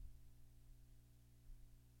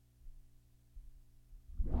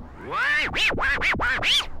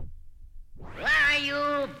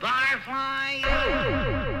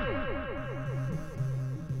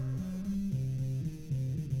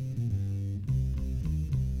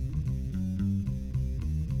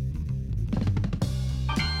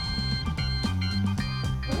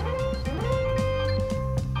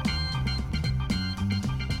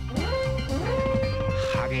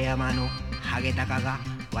ゲタカが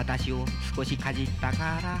私を少しかじったか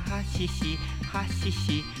らハシシハシ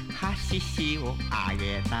シハシシをあ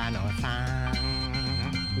げたのさ。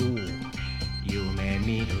夢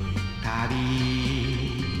見る旅、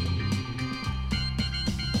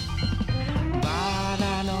バ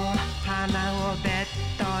ラの花をベッ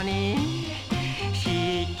ドに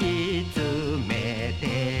敷き詰め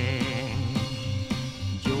て、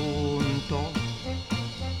ジョーンと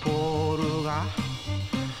ポールが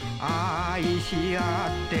愛し合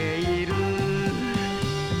っている。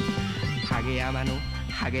ハゲ山の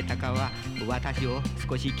ハゲタカは私を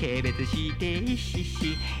少し軽蔑してイシ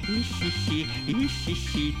シイシシイシ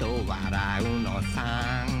シと笑うの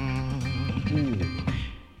さ。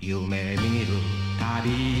夢見る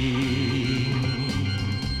旅、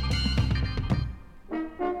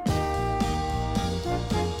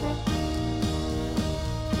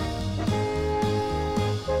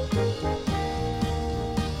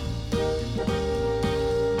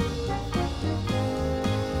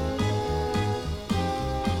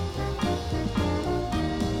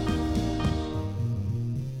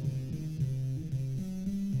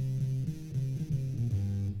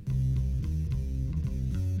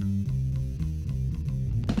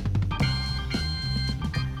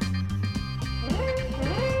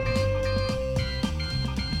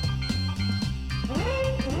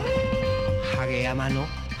ハゲ山の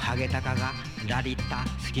ハゲタカがラリッタ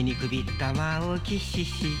好きに首玉をキシ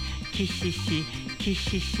シキシシキ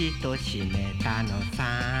シシと締めたのさ。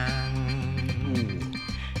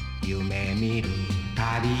夢見る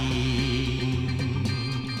旅、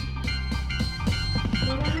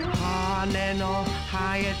羽の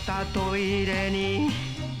生えたトイレに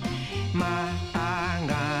股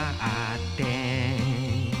があって、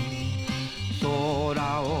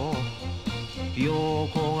空を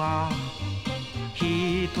横が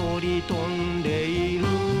一人飛んでいる。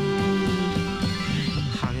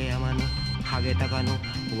ハゲ山のハゲタカの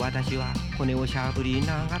私は骨をしゃぶり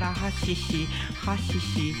ながらハシシハシ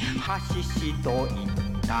シハシシと言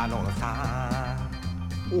ったのさ。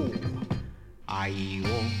愛を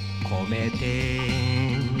込めて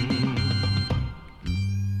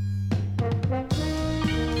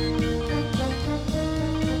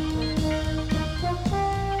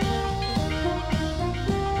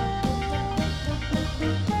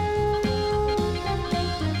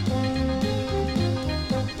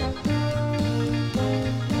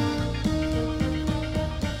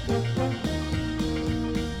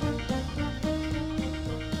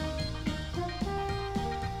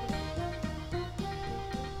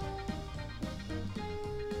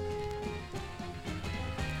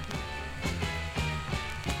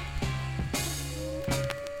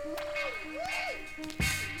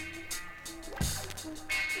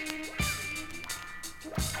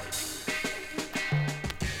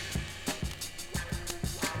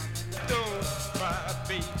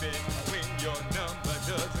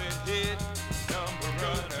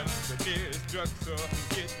drugstore and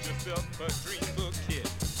get yourself a dream book kit.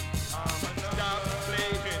 Stop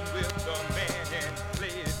playing with the man and play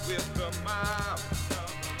it with the mob.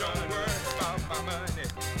 Don't worry about my money.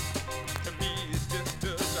 To me, it's just a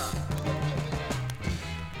job.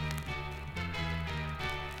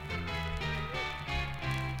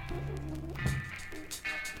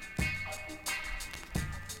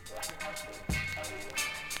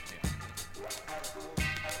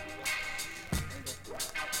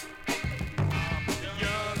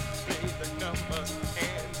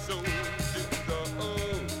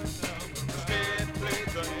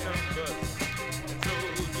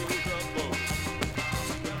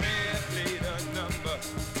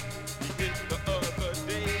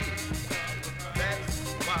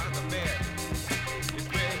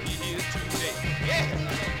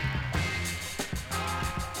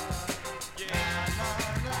 Yeah.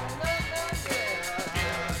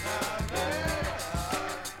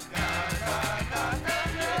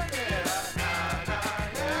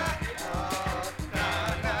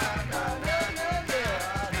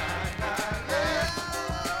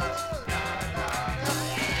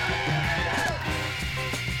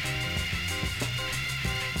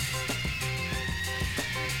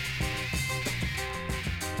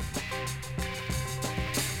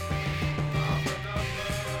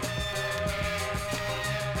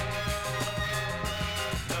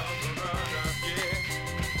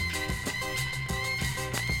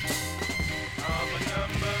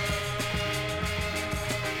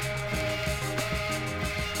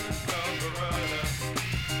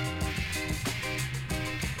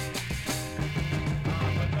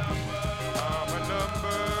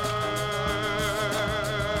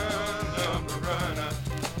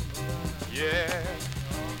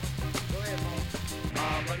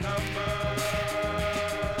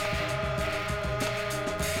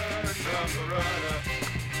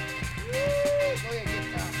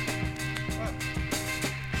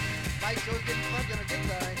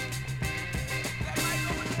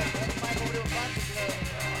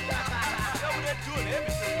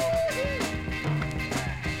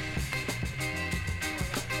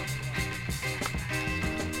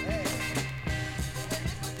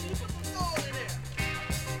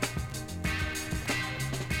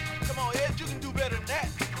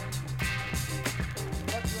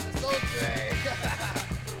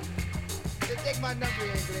 my number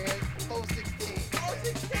in, Glenn. 416.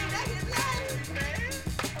 416, that's his license, man.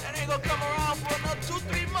 That ain't gonna come around for another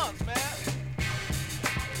 2-3 months, man.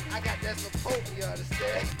 I got that support, you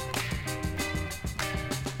understand?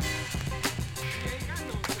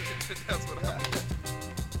 That's what I mean.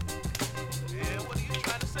 Yeah, what are you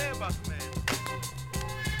trying to say about the man?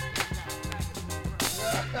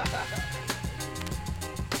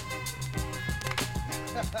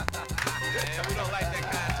 Man, we don't like that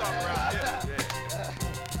kind of talk around here. Yeah.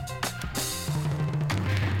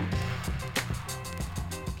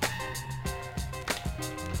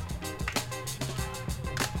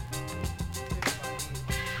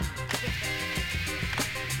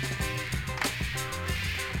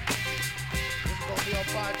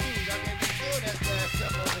 Part two, y'all can't be doing that bad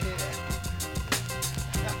stuff over here.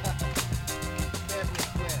 Fairfield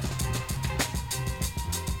Square.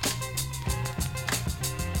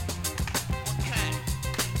 What kind?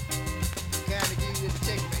 Kind to give you the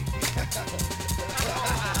checkmate.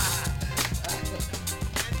 I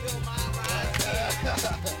feel my mind.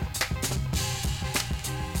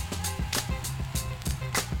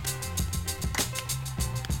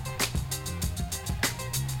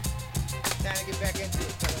 Time to get back into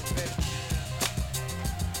it, fellas. Ready?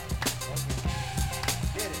 Okay.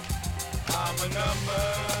 Hit it. I'm a number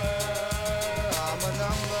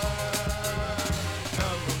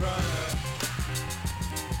runner.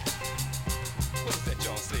 What is that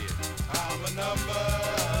y'all saying? I'm a number,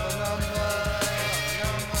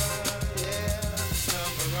 yeah,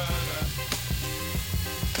 number runner.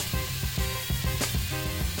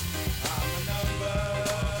 I'm a number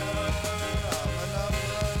runner. I'm a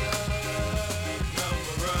number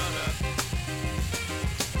runner.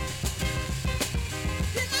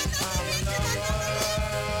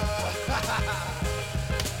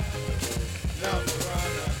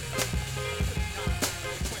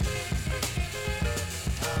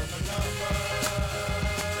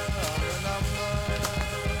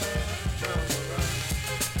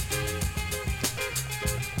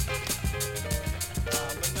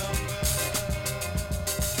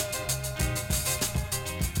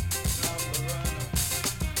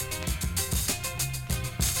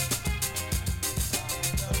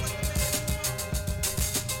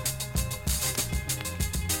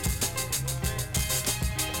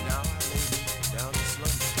 Now I lay me down to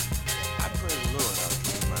slumber. I pray the Lord I'll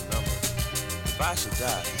keep my number. If I should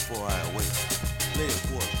die before I awake, lay a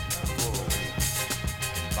quarter before away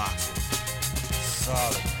in boxing.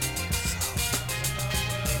 Solid.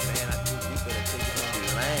 Hey man, I think we better take it on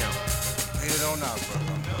the lamb. Lay it on out,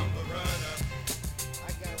 brother.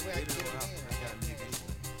 I got where I Lay get it it on out. in. I gotta make it.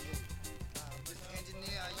 Mr.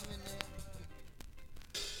 Engineer, are you in there?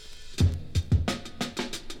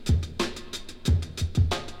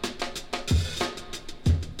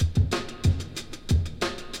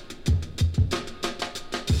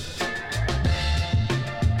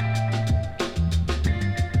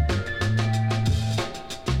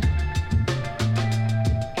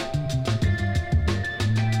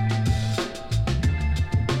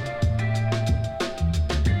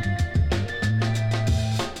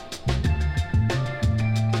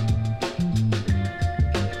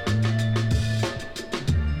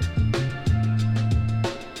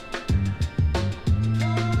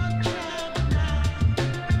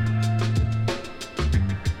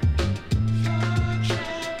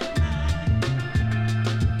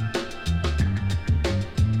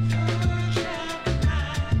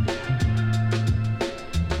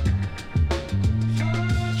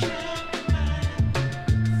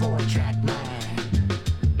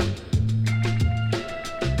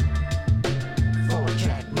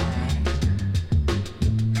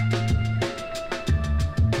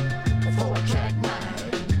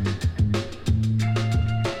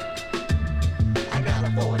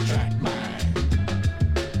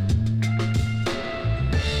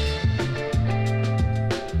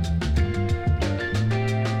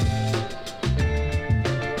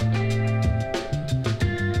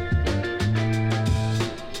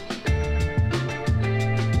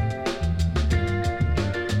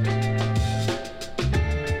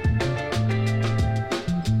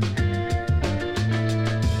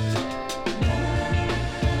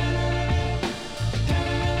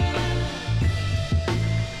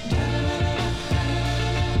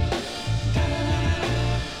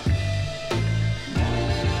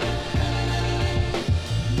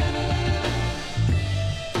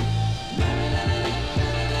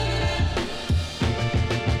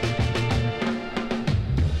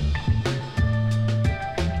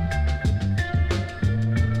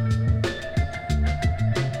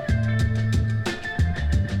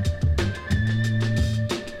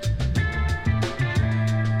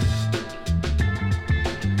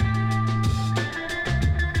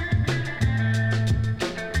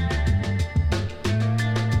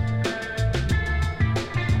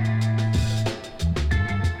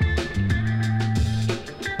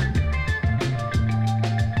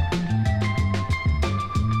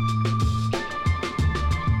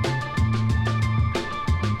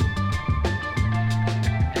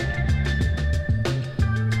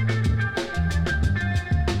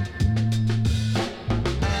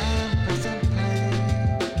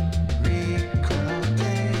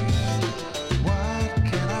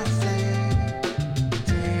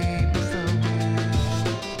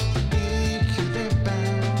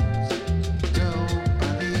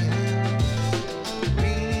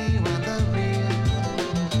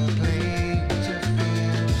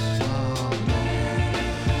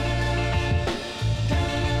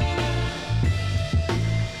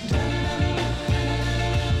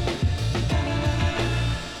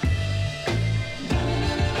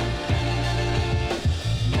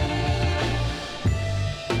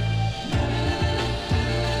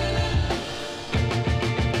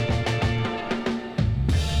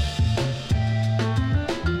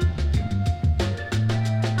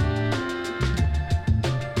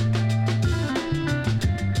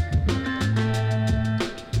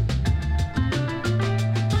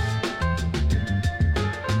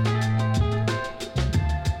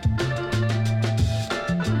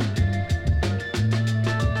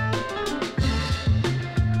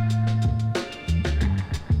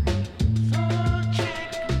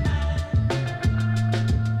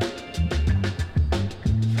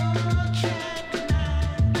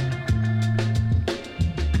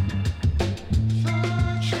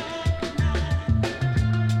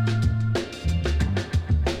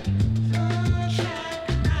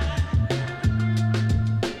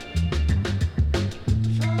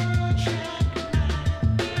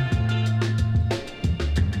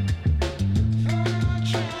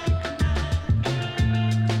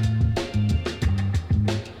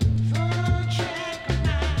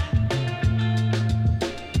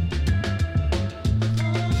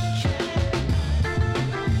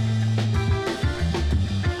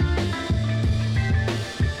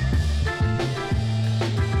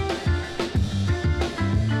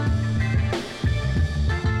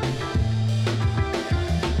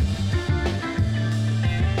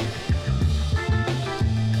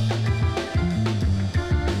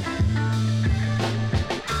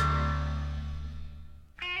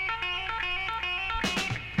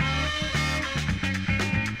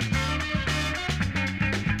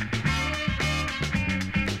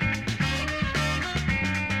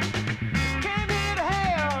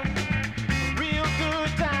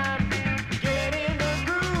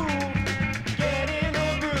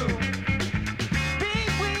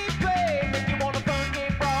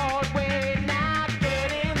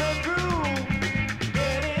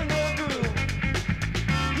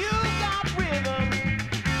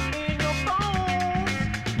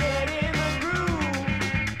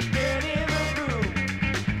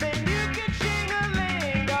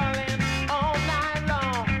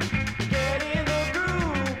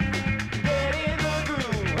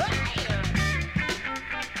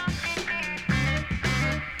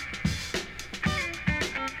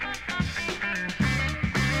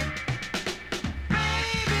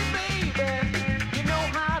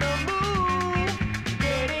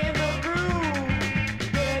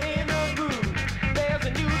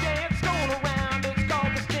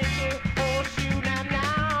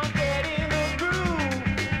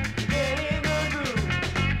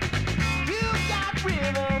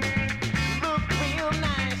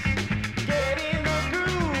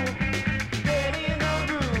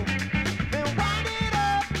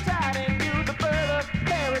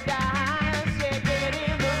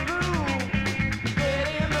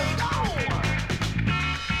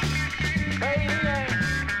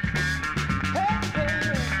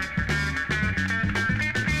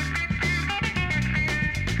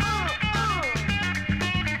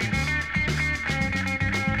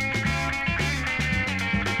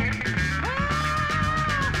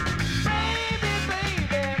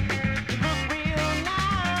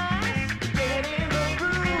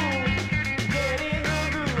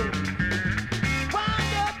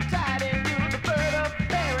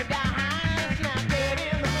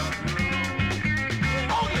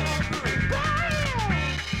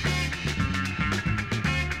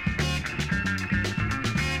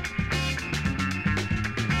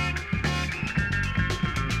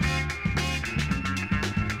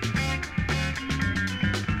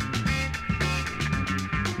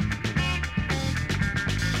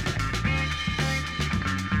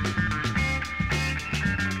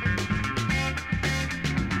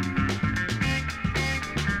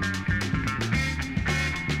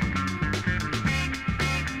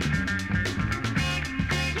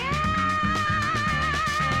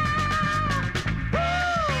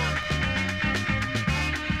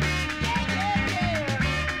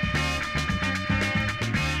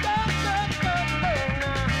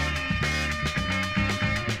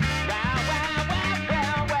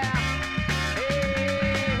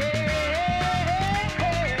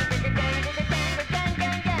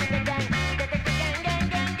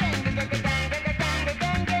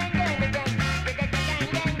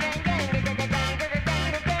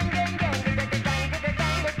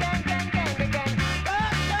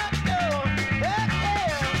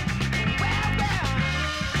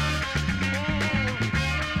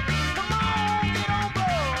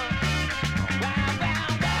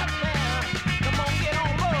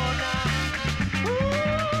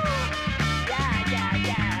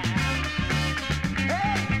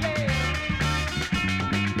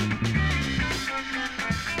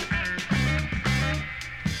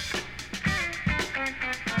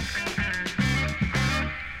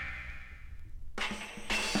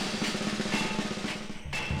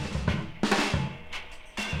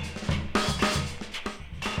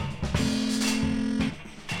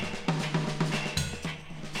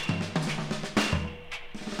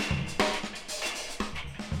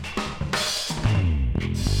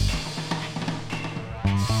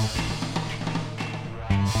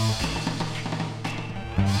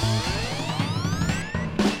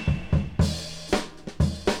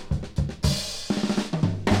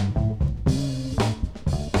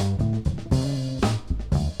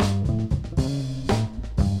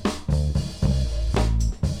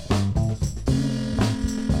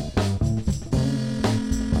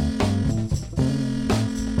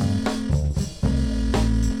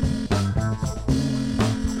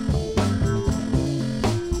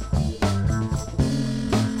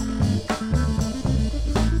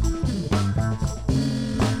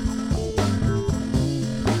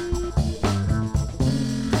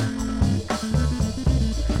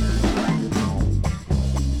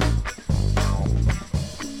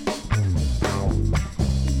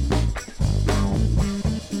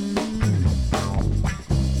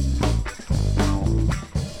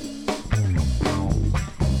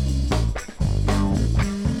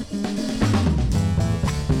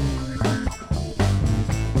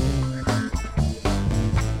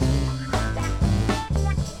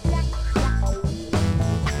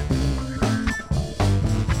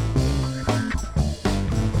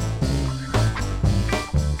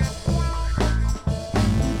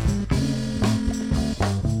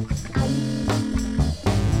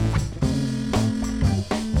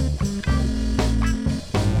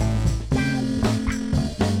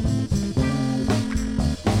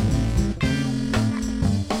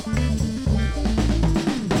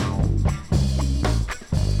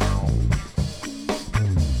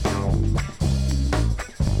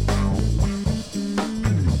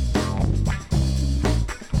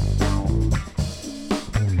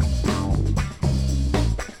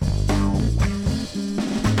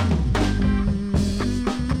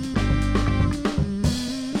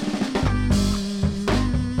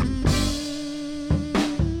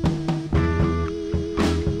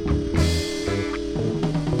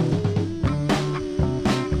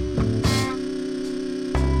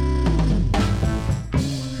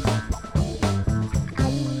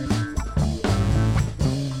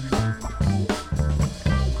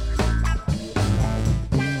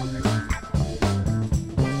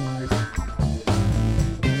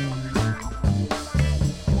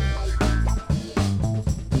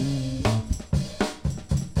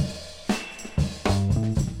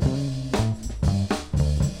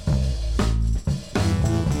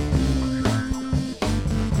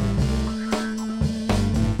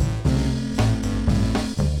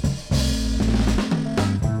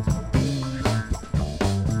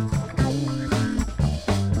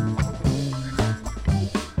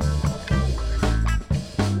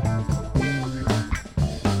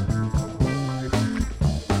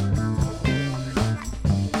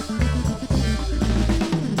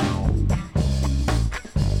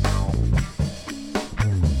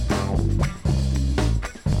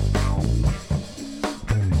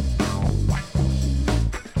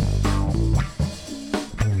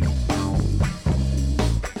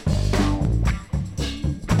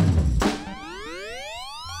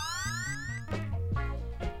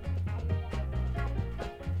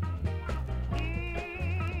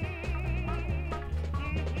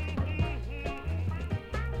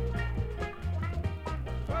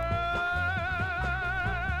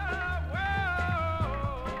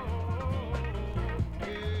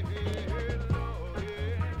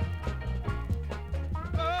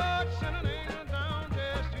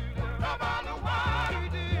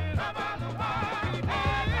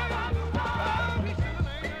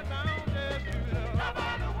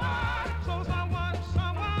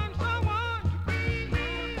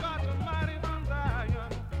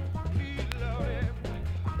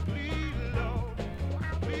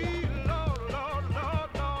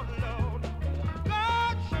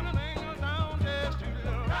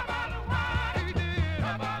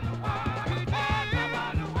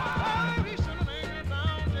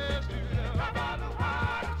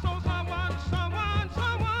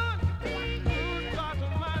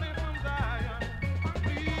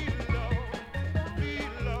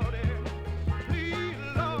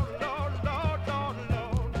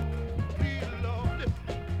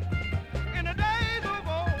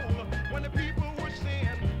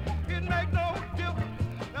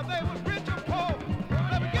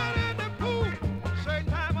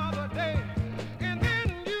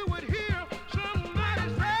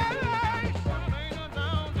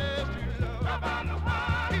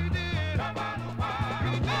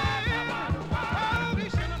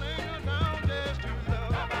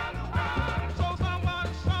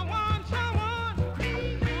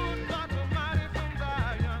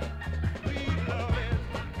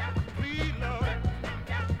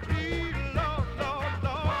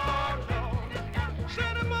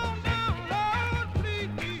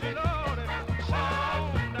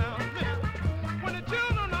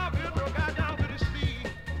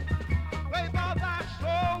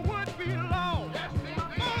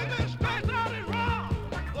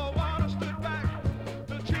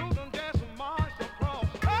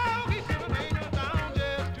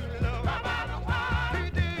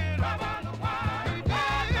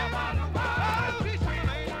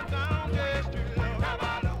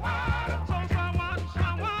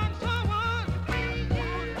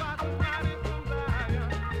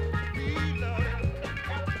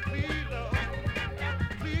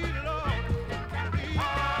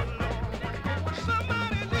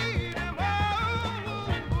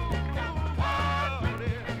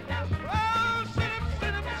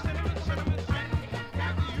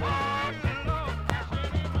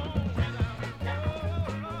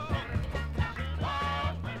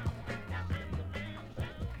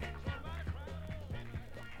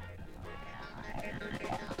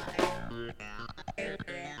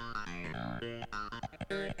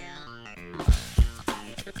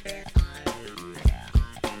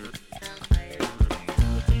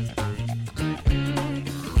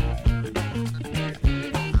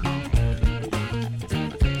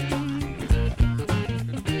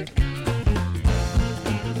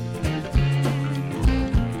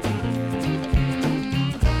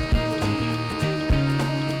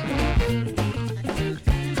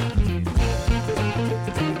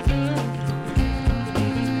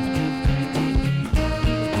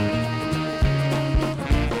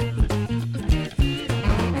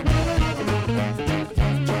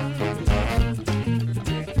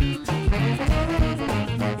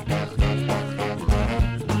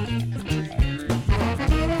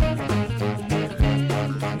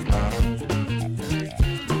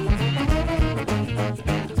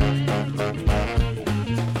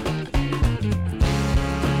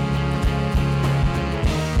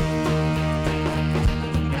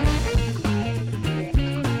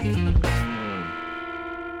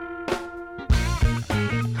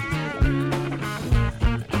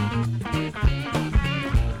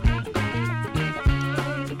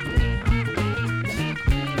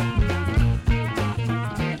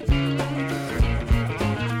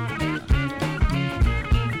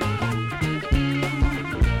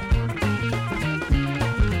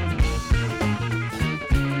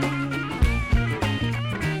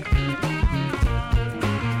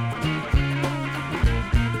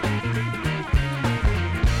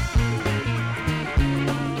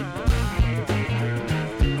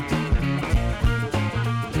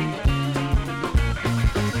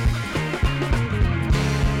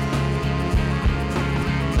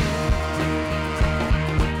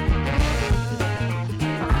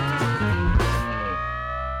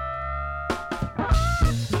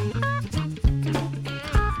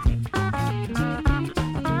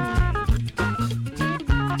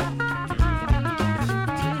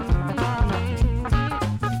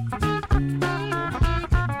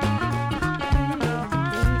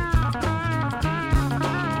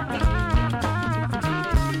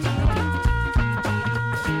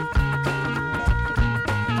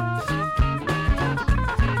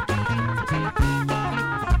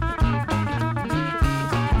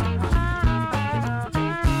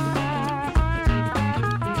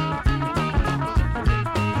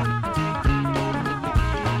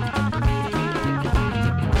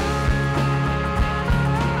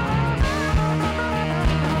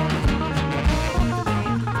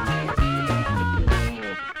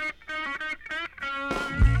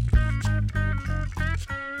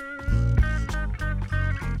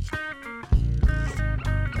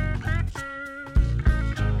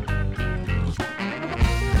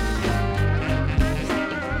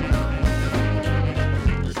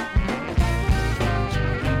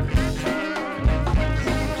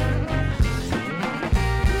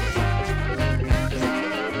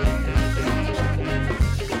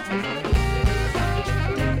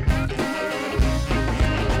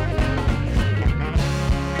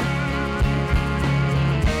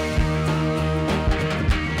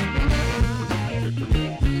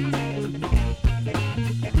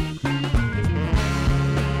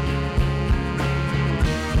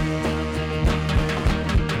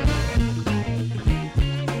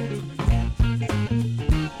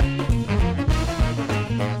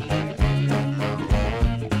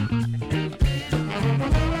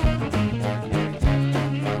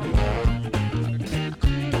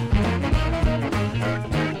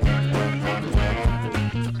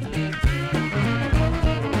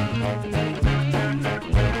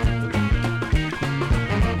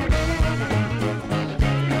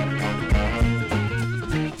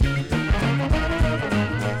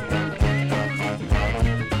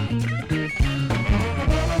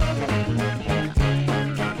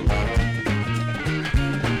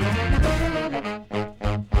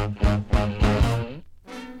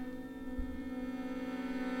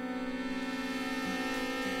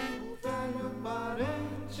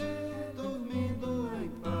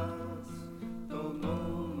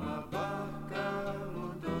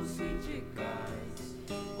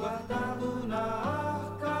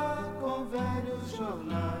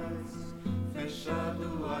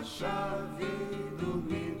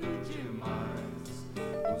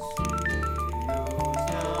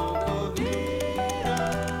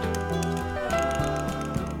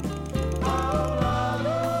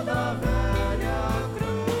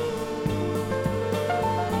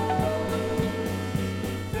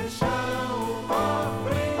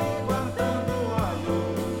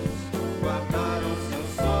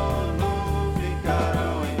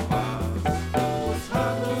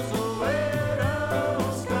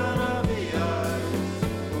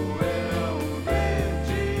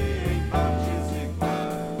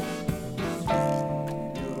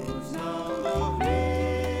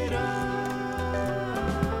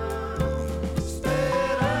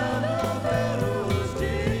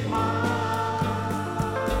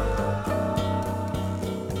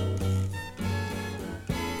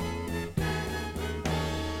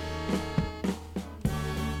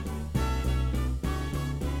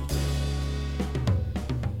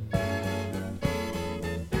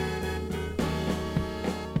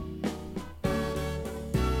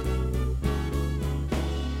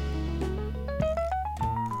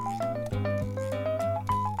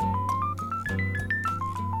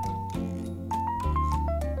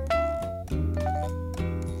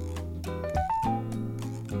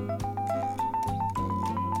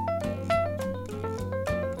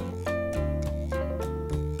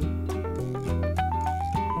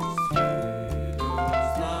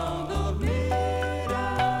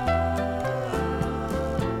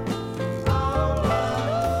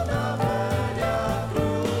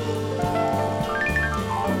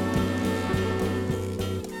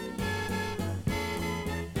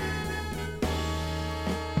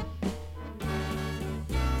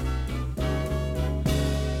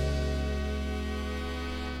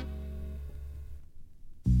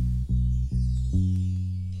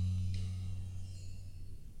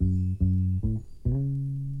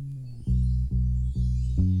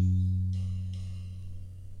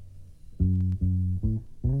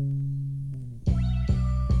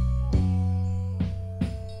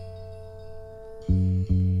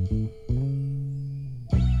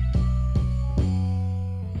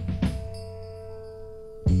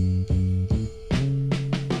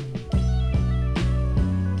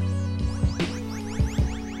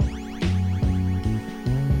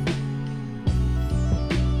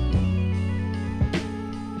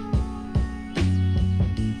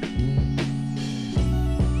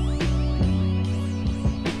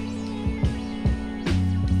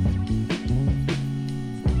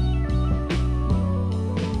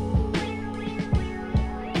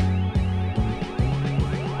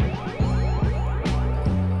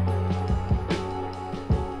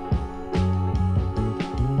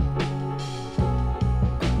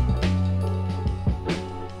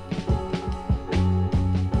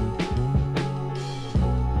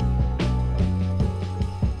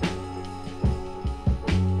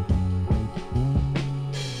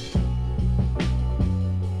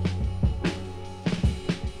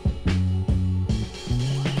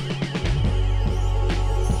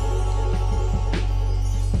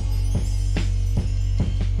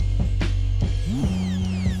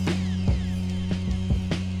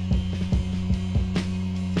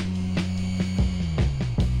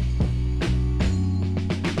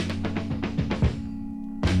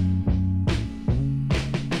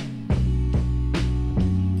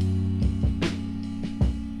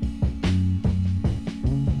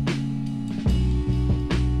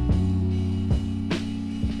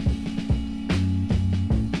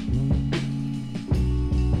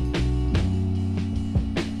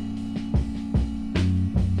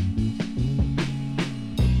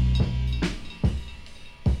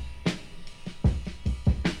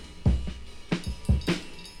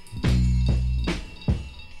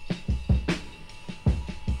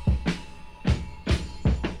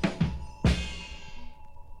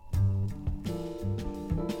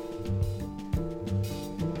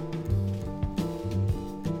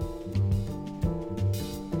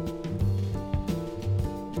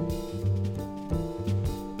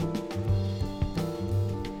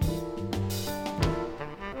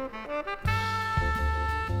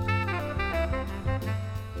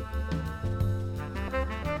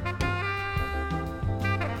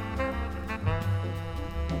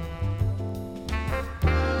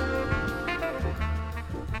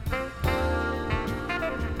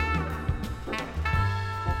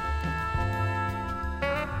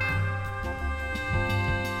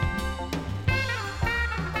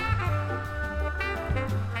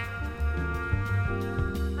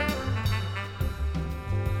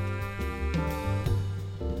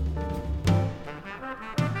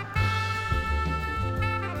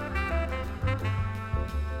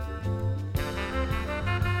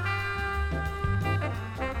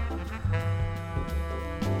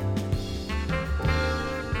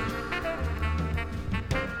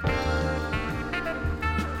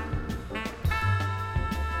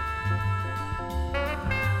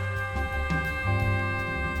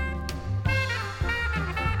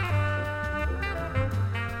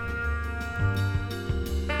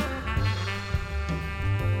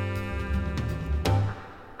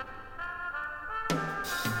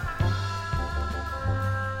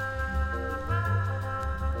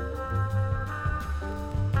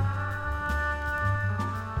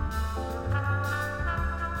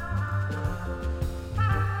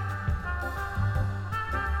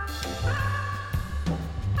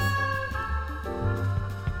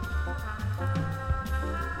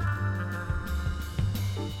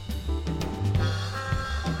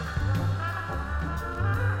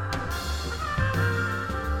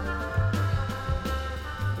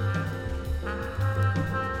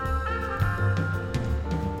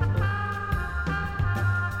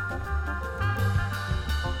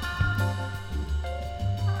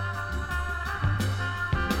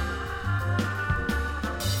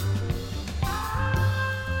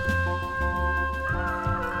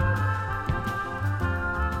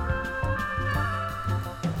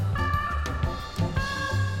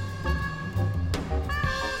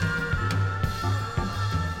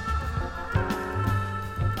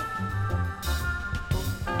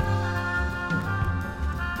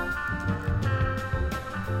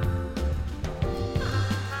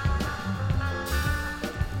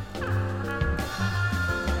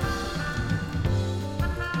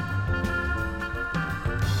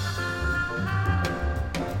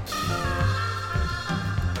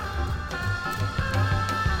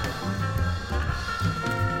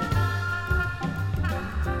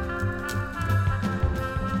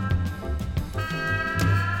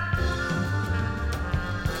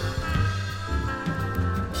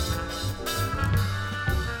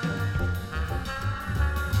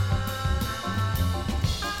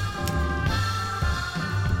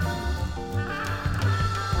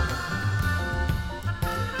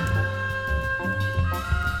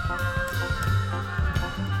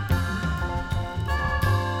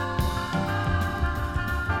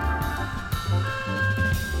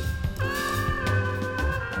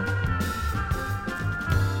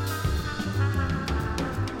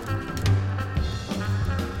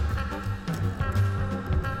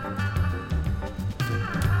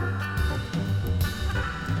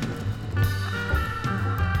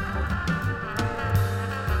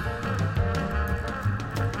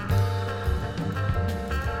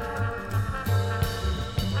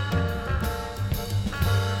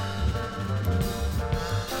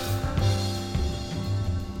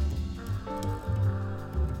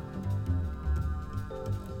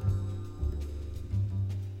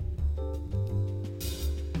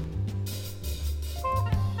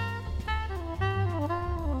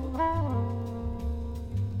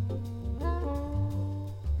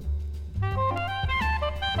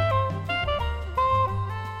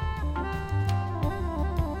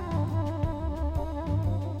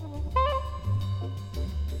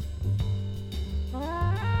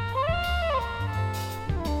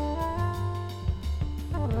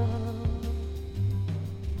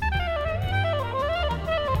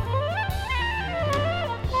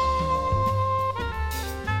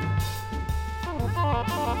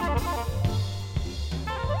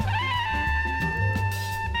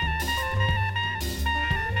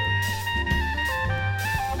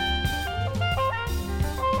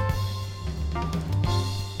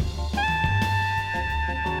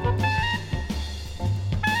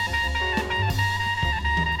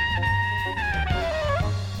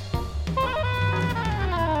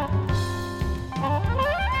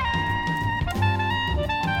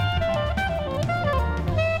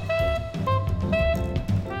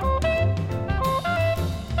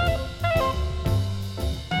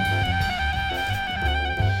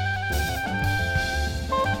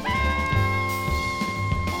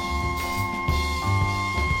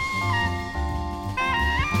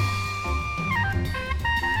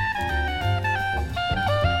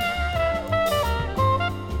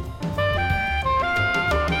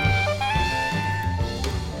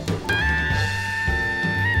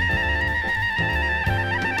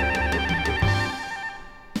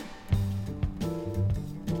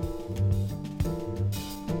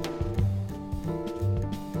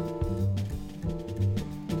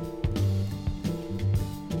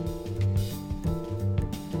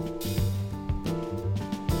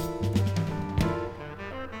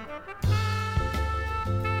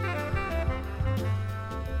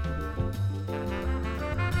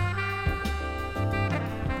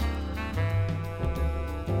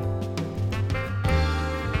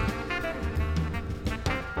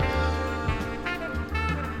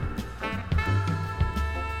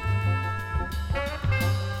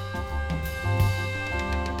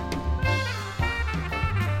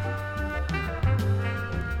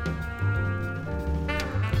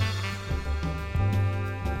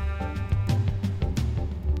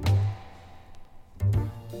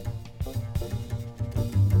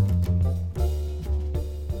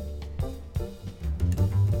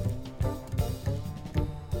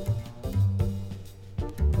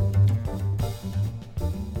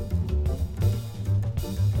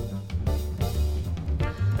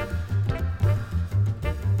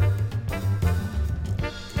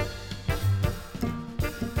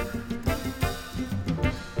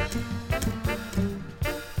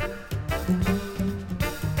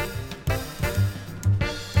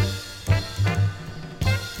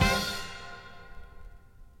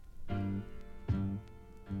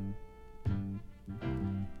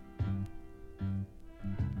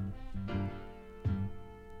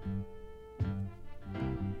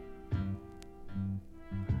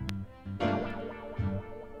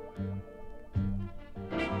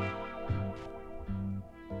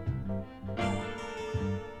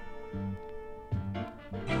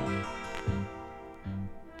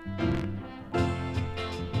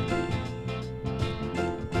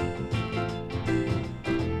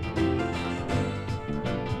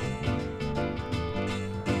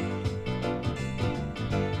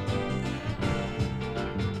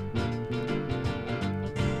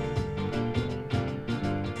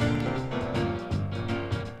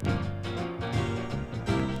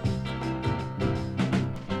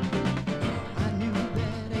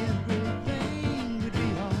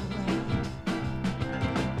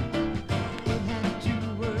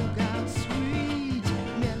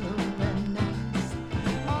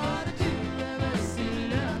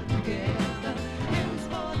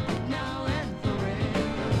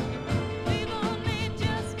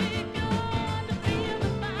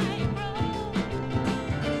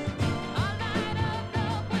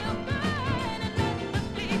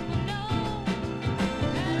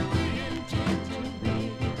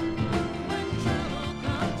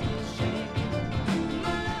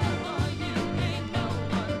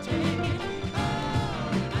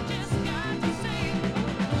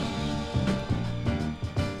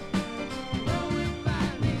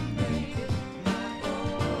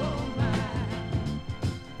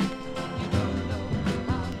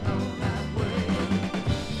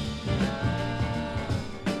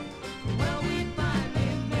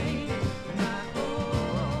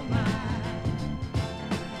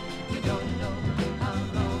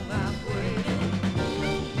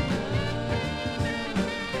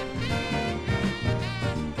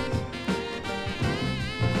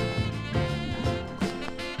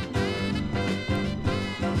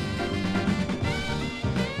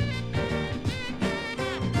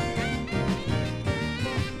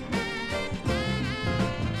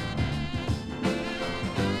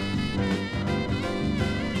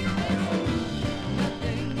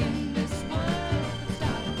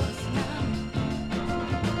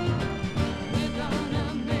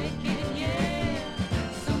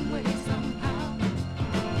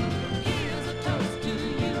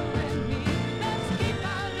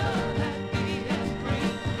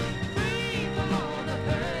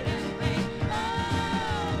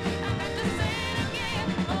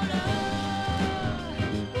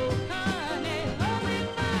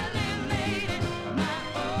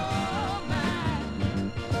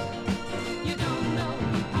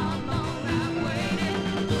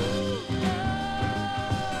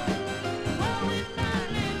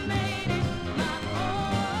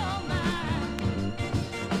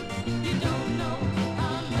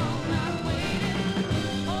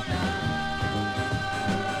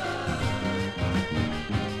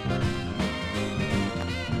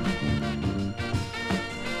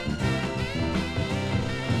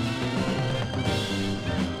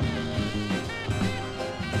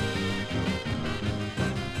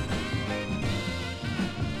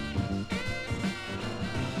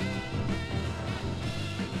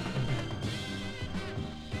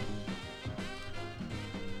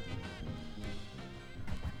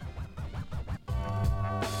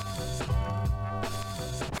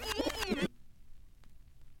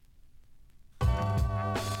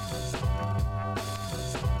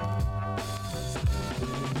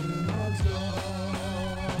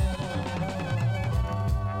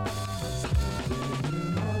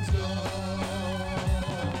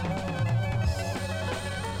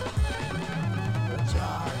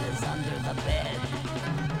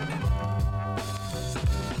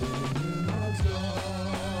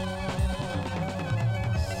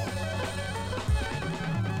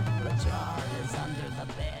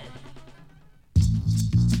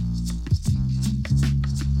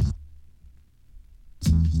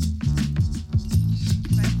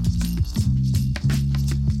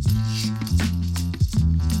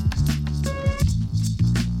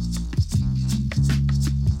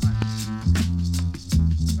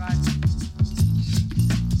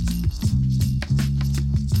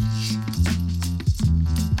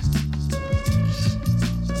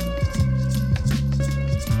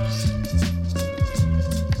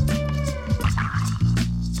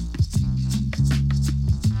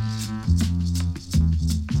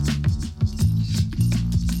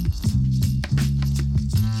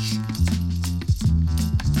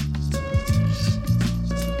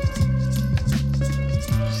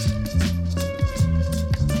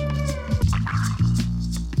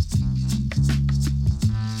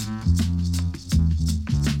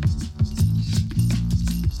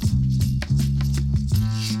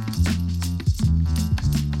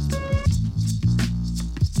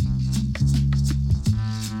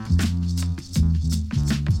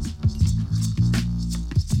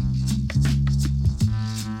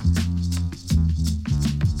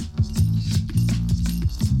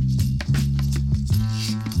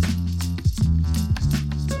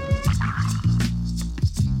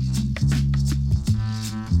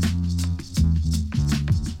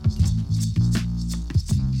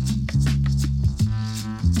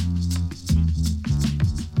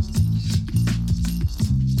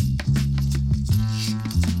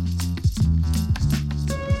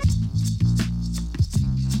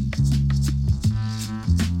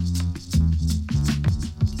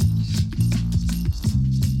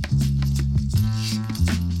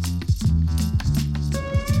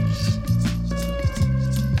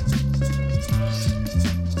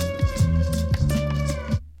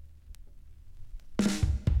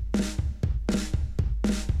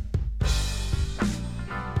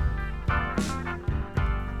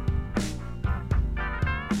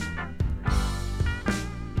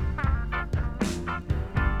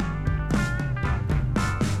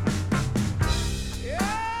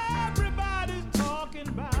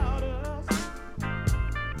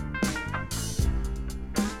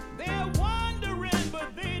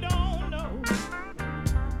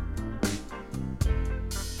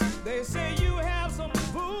 They say you have some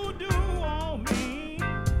voodoo on me,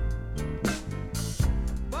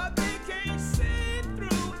 but they can't see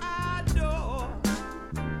through our door.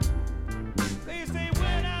 They say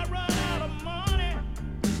when I run out of money,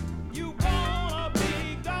 you gonna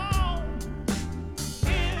be gone.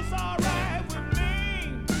 It's alright with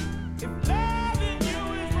me if loving you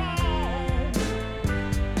is wrong.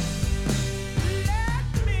 Let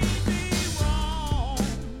me be wrong.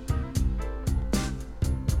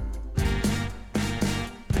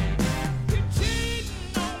 You're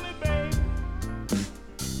cheating on me, baby,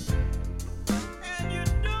 and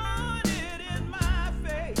you're doing it in my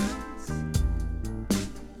face.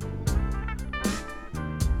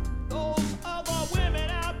 Those other women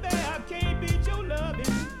out there can't beat your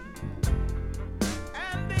loving,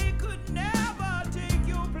 and they could never take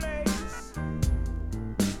your place.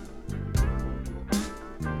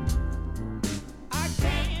 I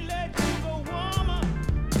can't let you go, woman.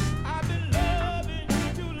 I've been loving you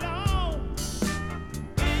too long.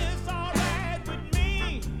 It's alright with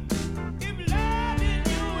me if loving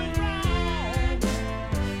you is wrong.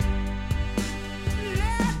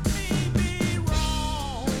 Let me be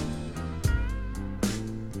wrong.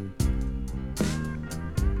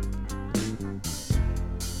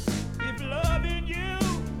 If loving you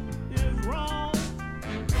is wrong,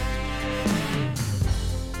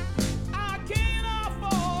 I can't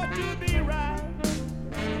afford to be right.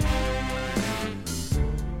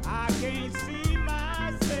 I can't see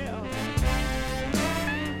myself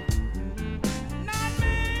not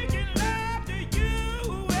making love to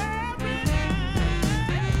you every night.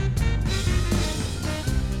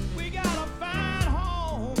 We got a fine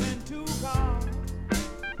home and 2 cars,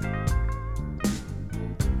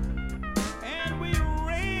 and we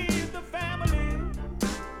raised the family.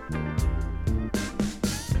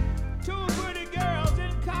 2 pretty girls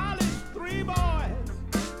in college, 3 boys,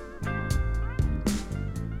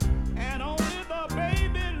 and only the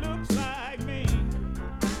baby looks like me.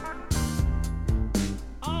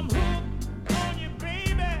 I'm hooked on you,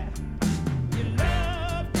 baby. Your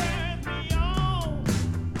love turns me on.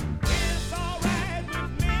 It's alright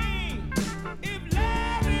with me if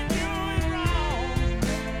loving you is wrong.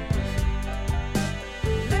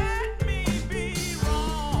 Let me be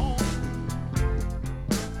wrong.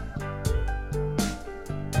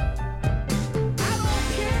 I don't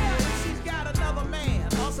care if she's got another man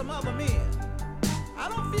or some other men. I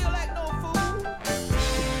don't feel like no fool,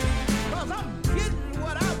 'cause I'm getting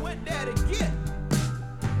what I went there to get.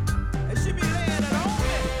 And she be laying it on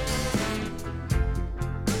me.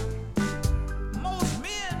 Most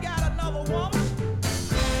men got another woman.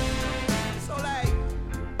 So like,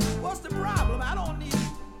 what's the problem? I don't need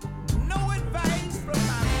no advice from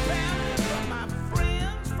my family, from my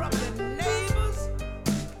friends, from the neighbors.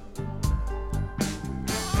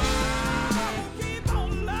 I'm gonna keep on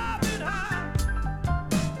loving her.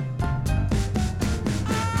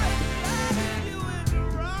 Loving you is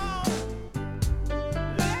wrong.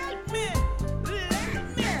 Let me.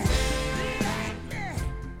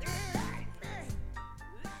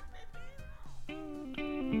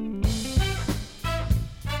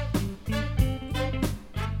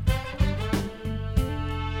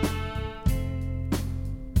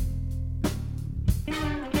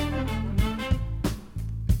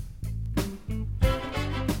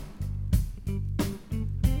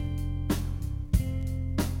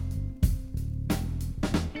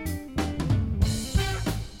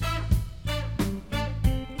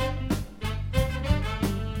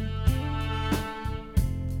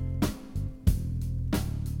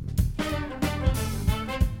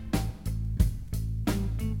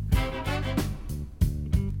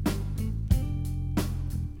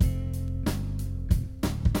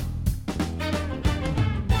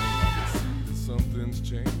 Something's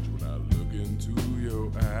changed when I look into your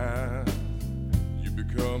eyes. You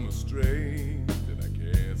become estranged, and I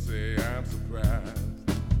can't say I'm surprised.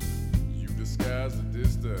 You disguise the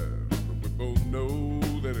distance, but we both know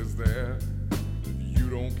that it's there. If you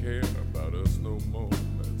don't care about us no more,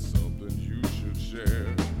 that's something you should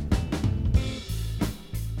share.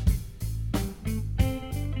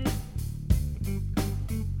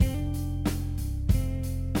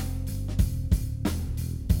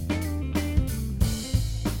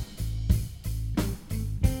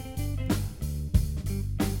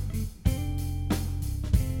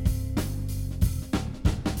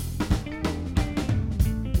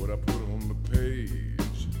 What I put on the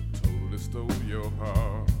page totally stole your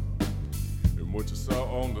heart. And what you saw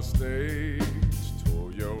on the stage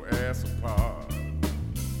tore your ass apart.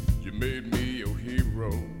 You made me your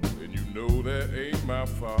hero, and you know that ain't my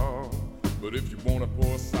fault. But if you wanna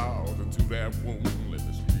pour salt into that wound, let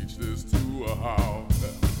me reach this to a halt.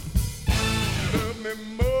 Love me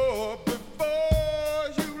more before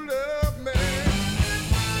you love me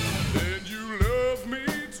than you love me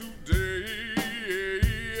today.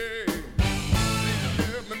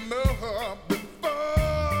 Love me more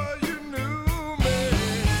before you knew me.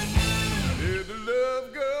 Did the love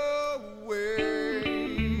go away?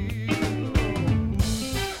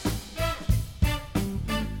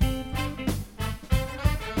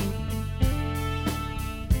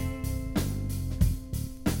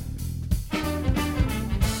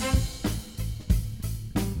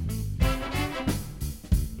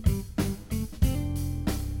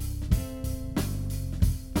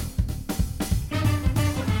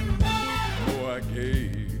 The more I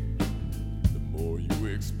gave, the more you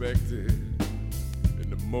expected, and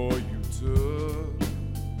the more you took,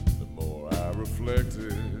 the more I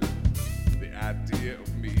reflected. The idea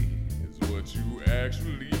of me is what you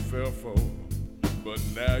actually fell for, but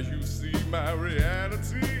now you see my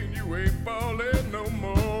reality and you ain't falling no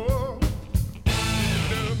more.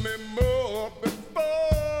 Love me more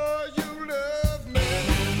before you love me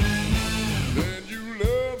than you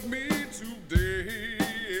love me today.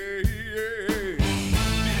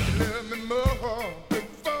 Love me more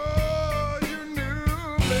before you knew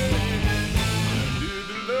me. Did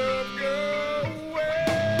the love go away?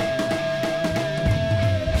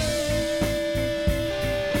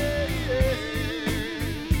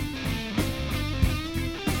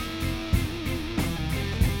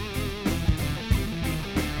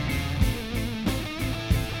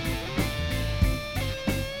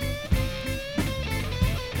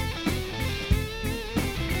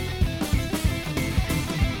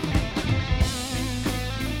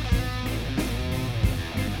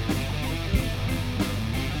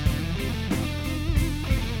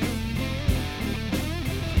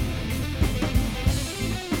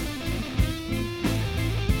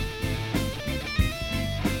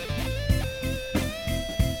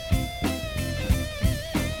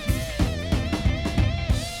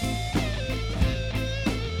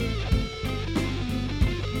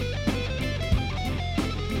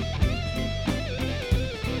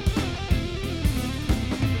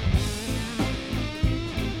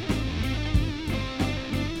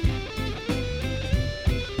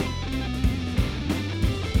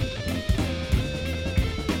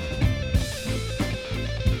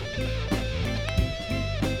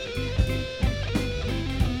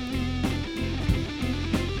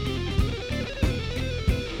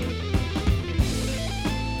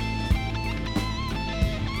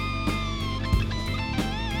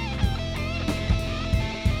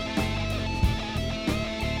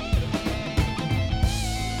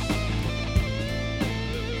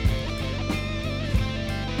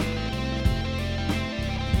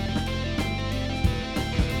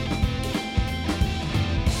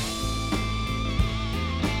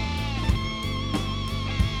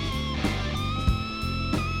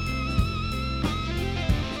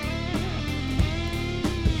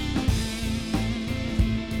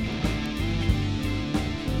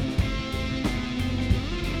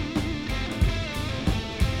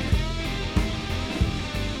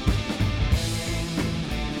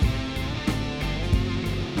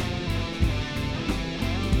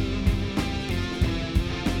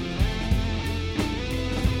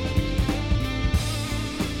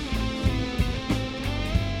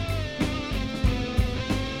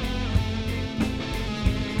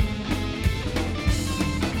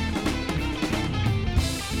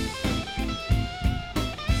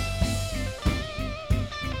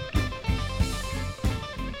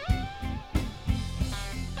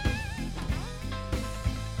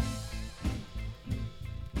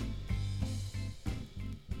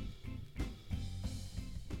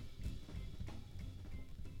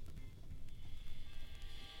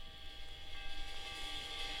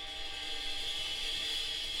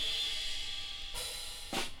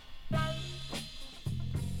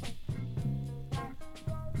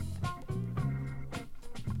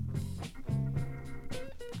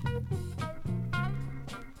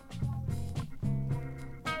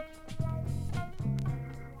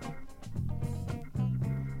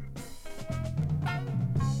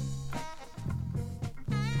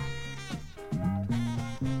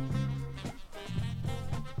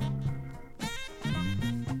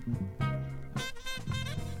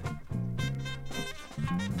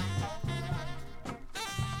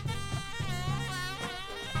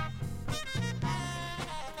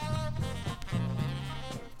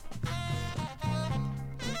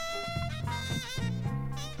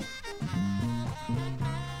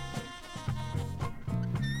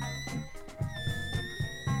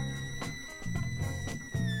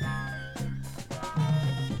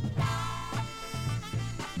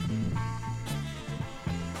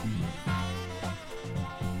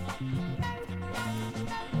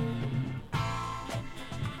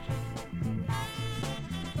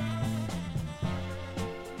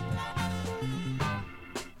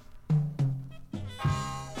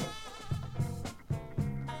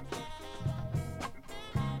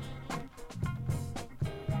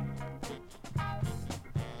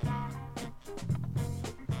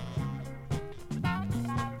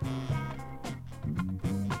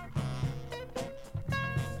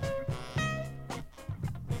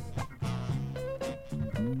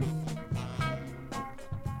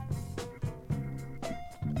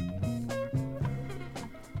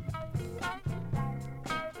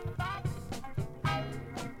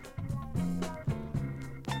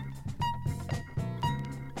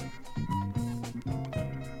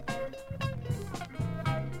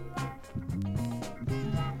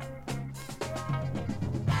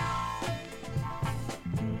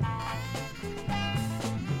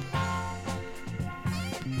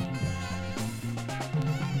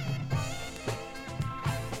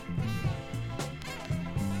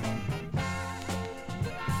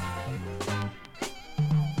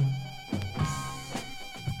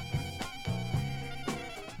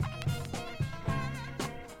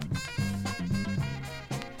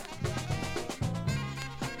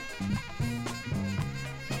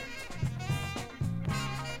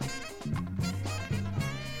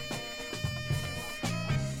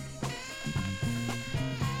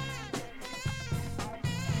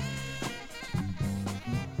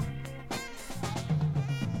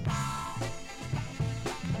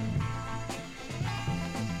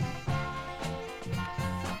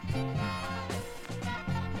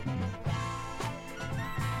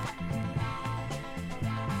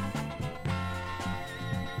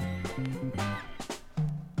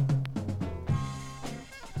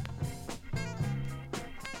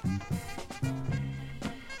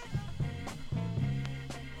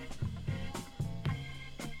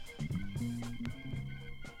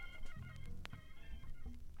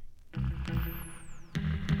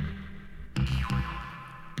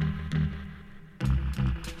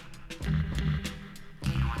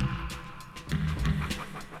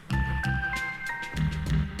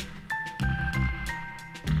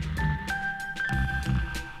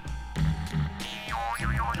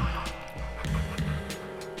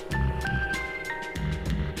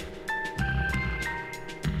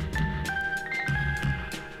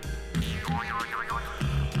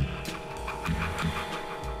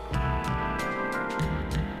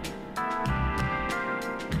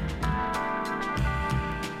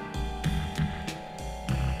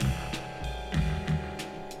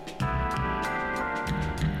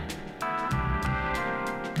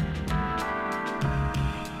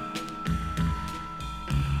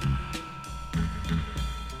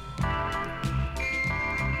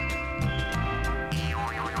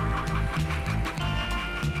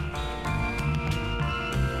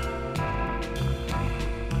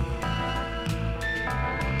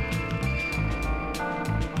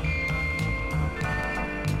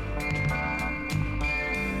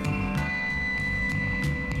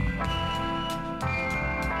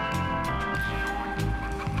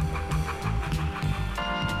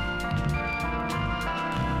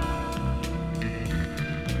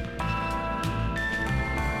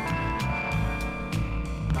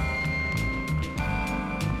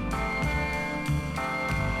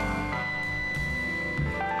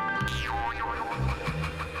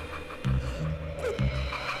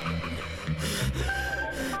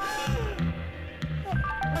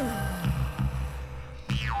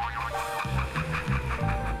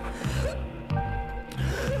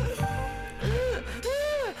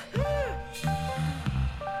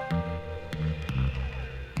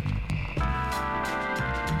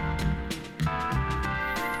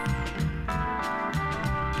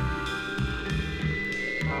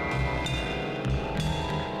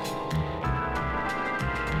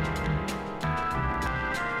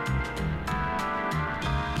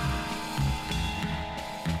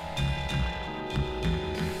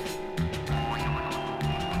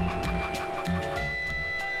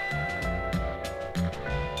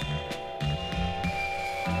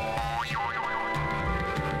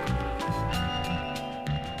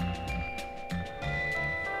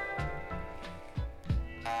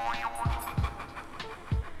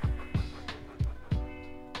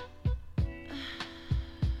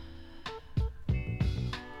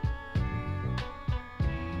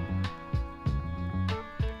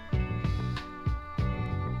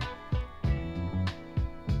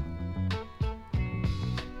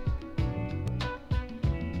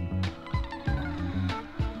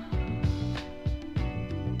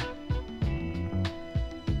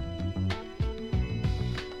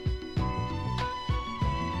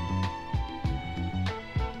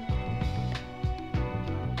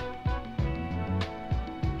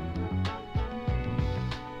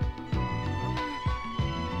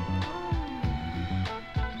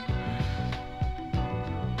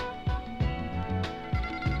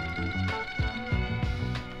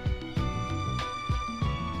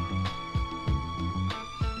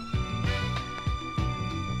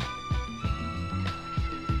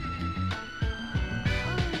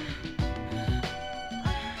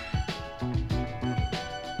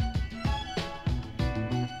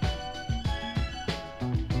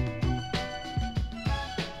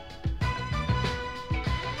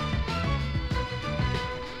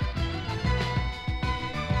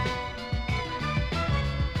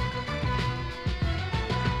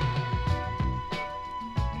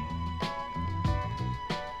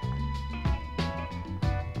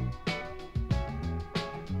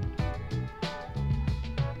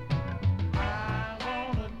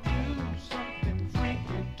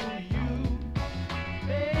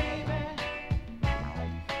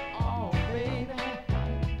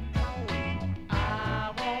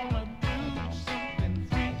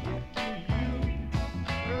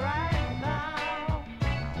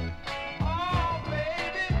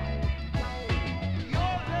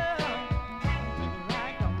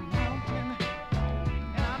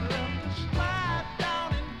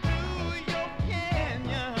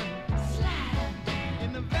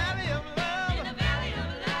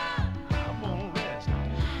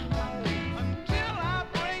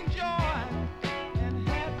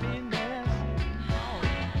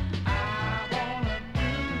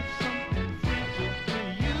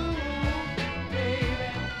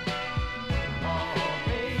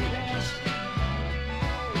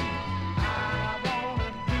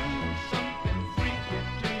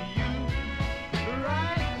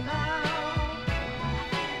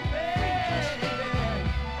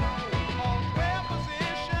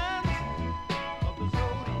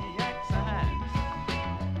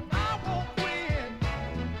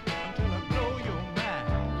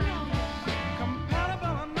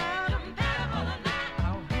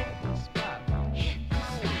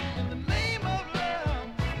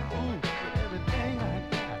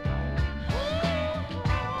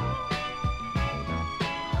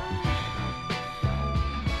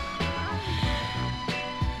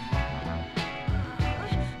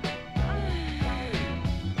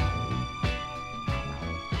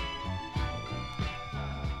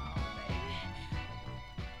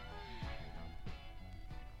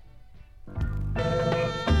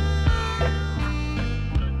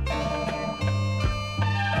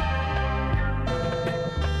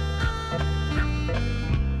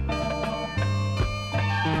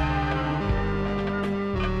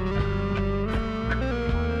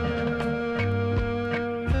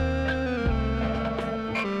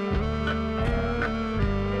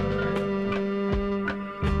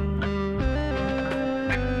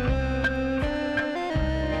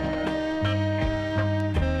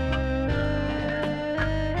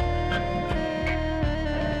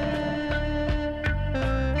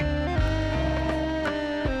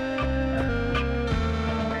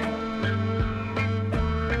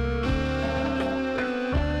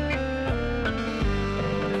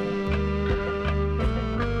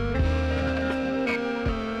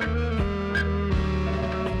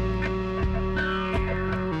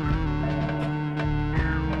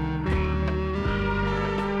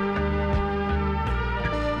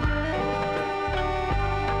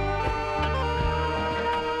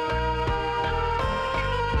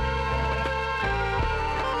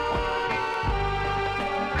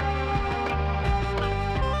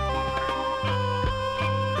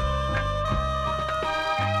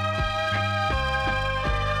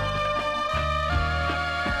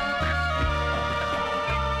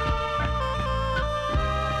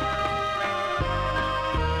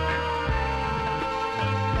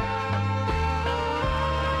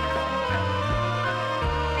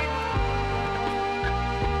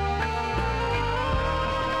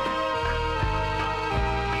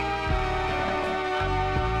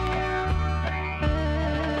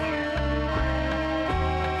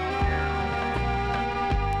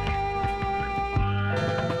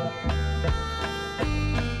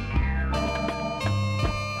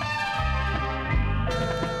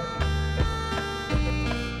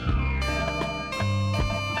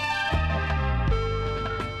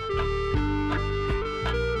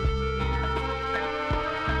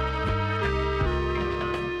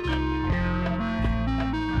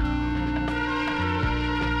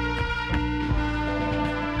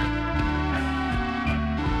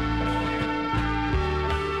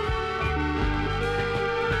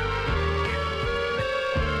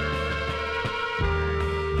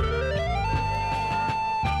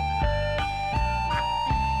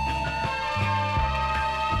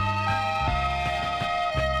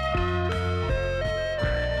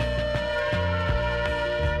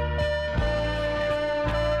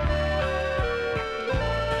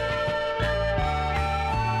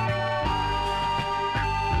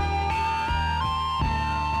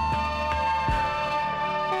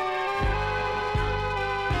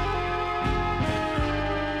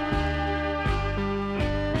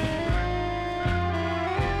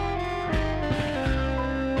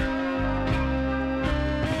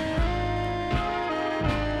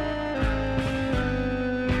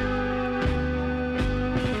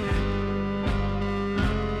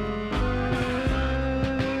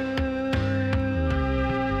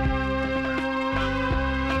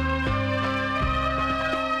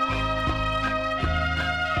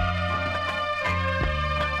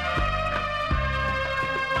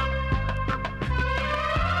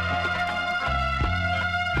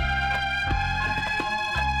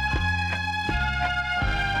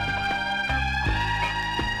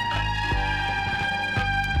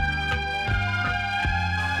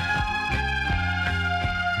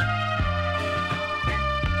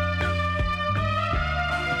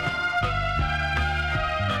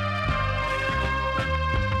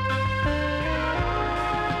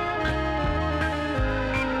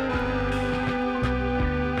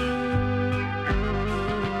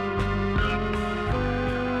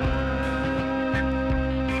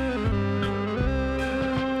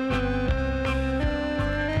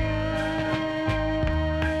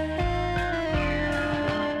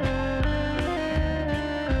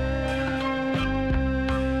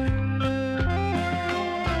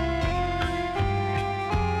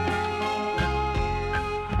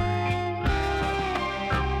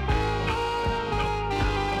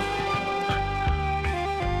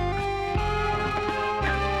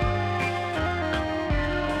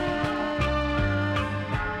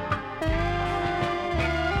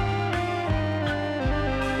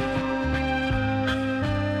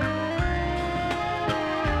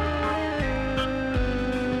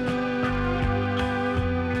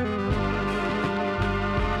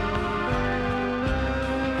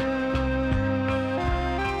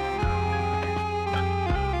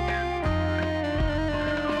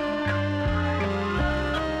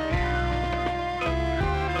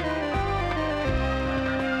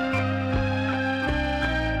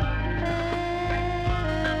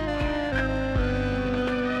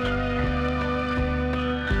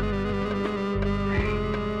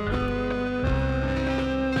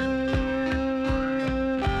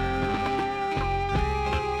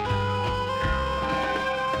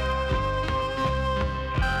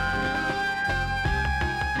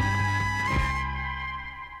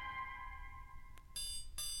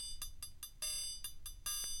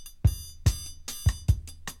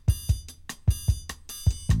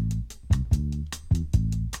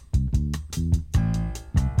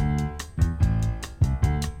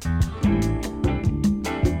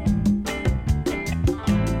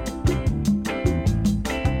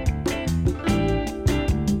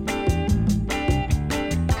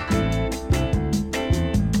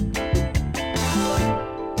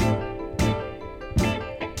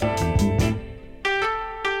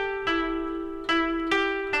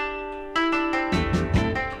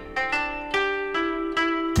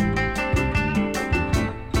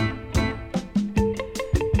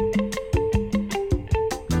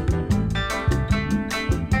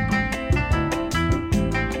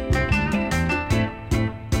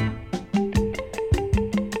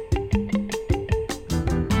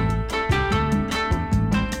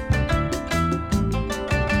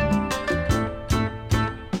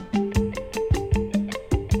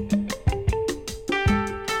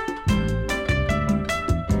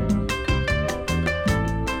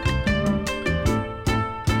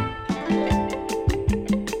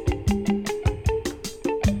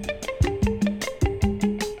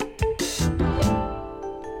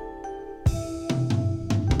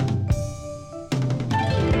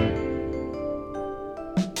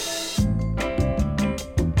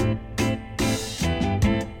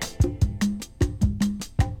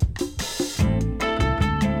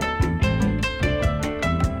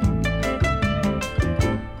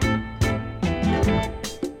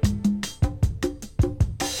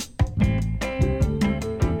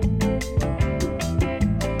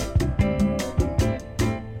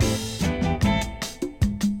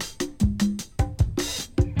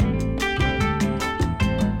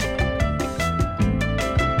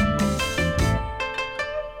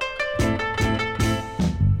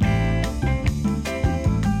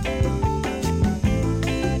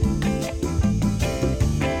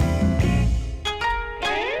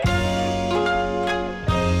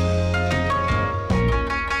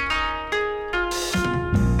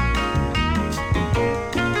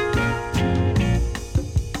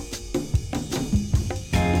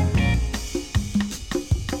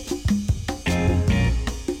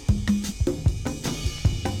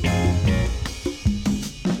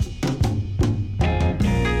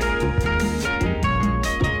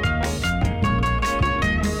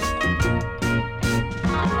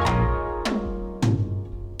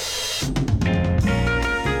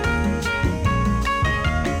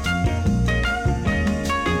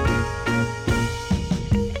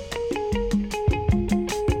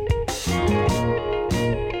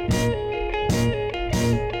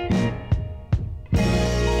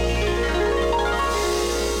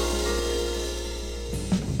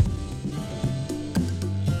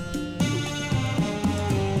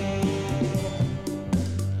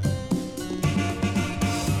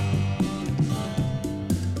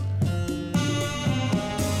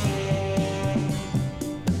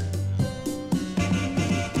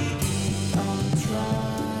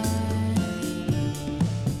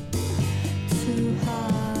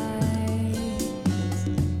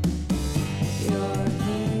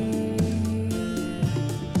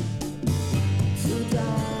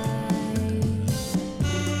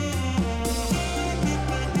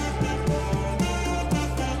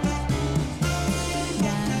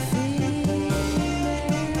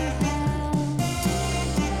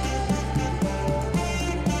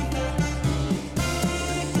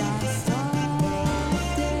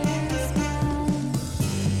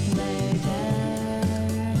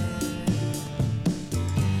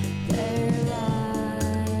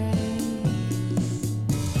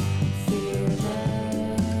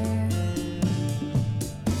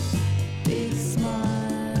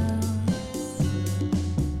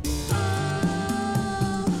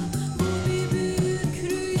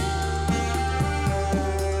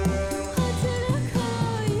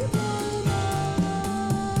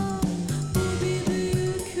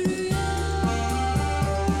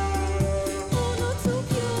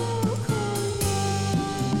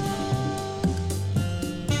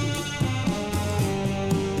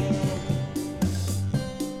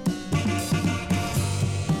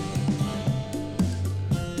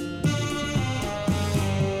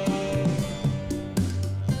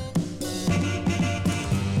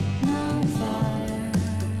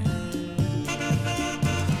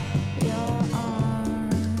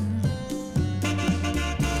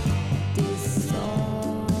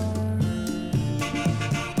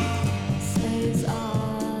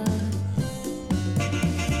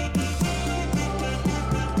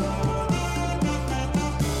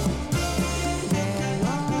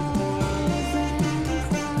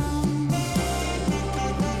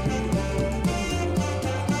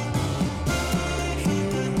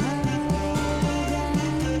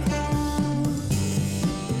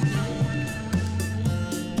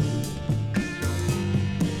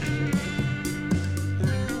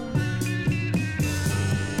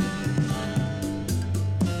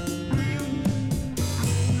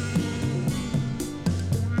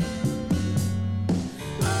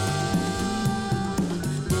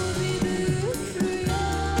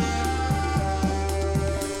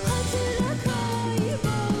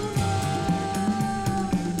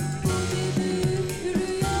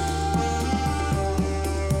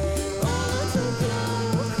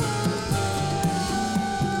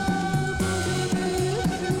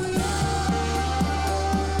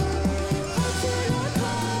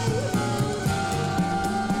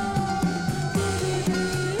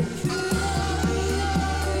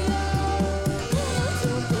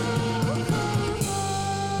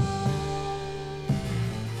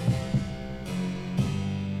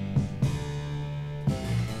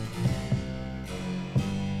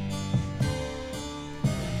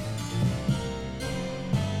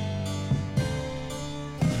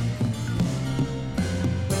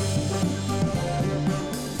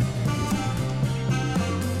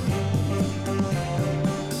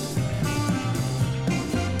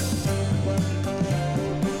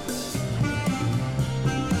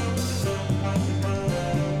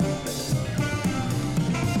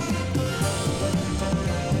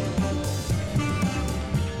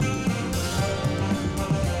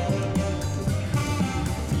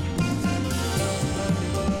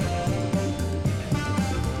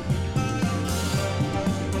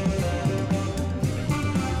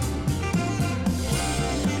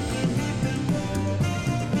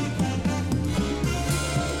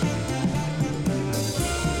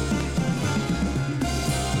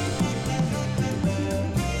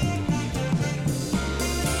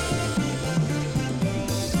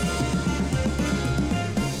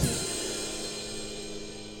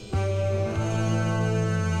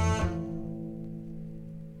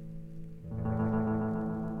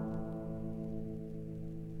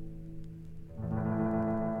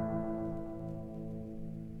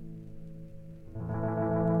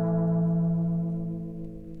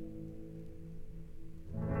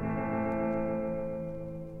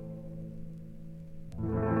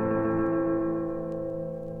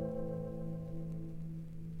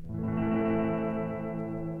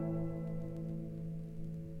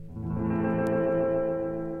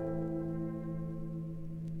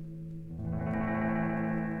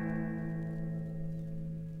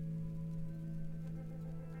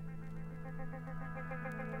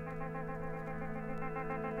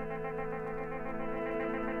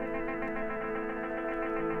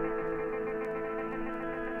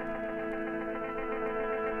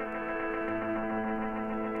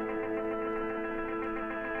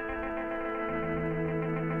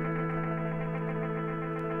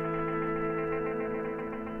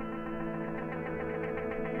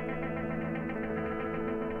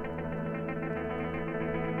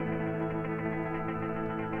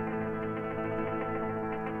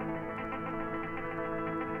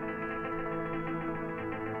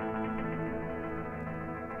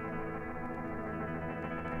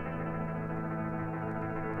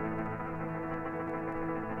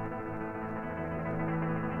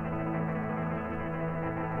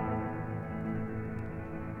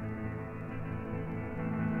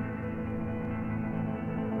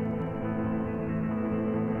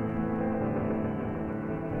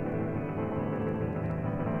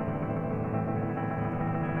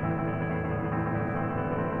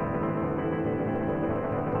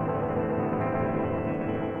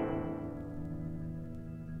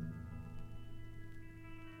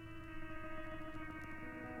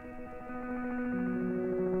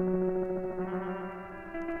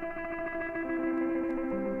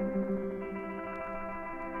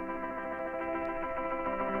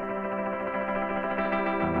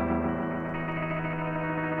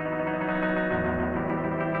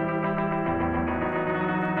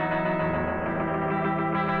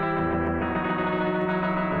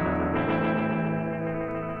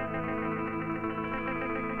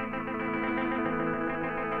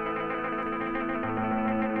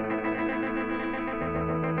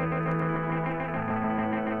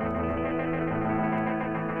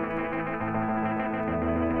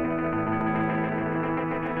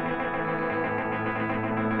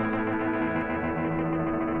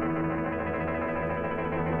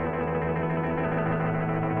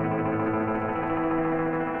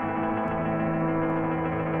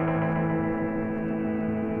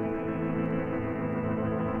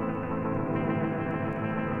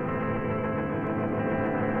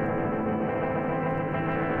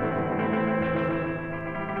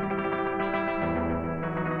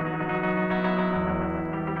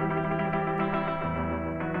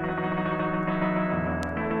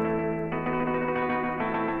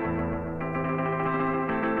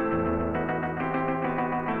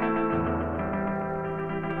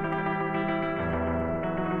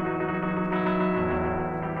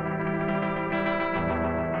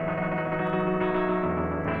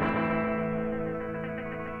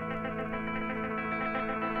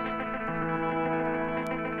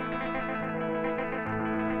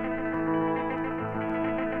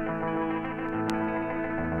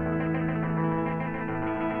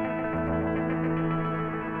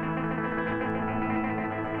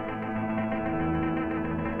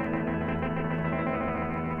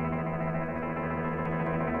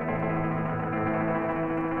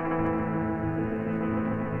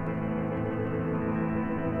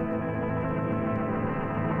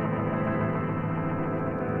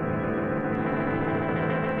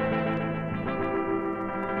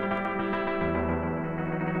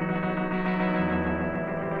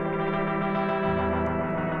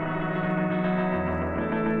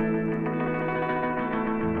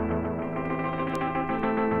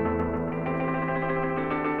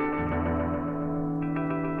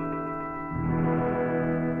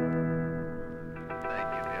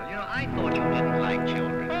 thought you didn't like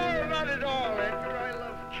children.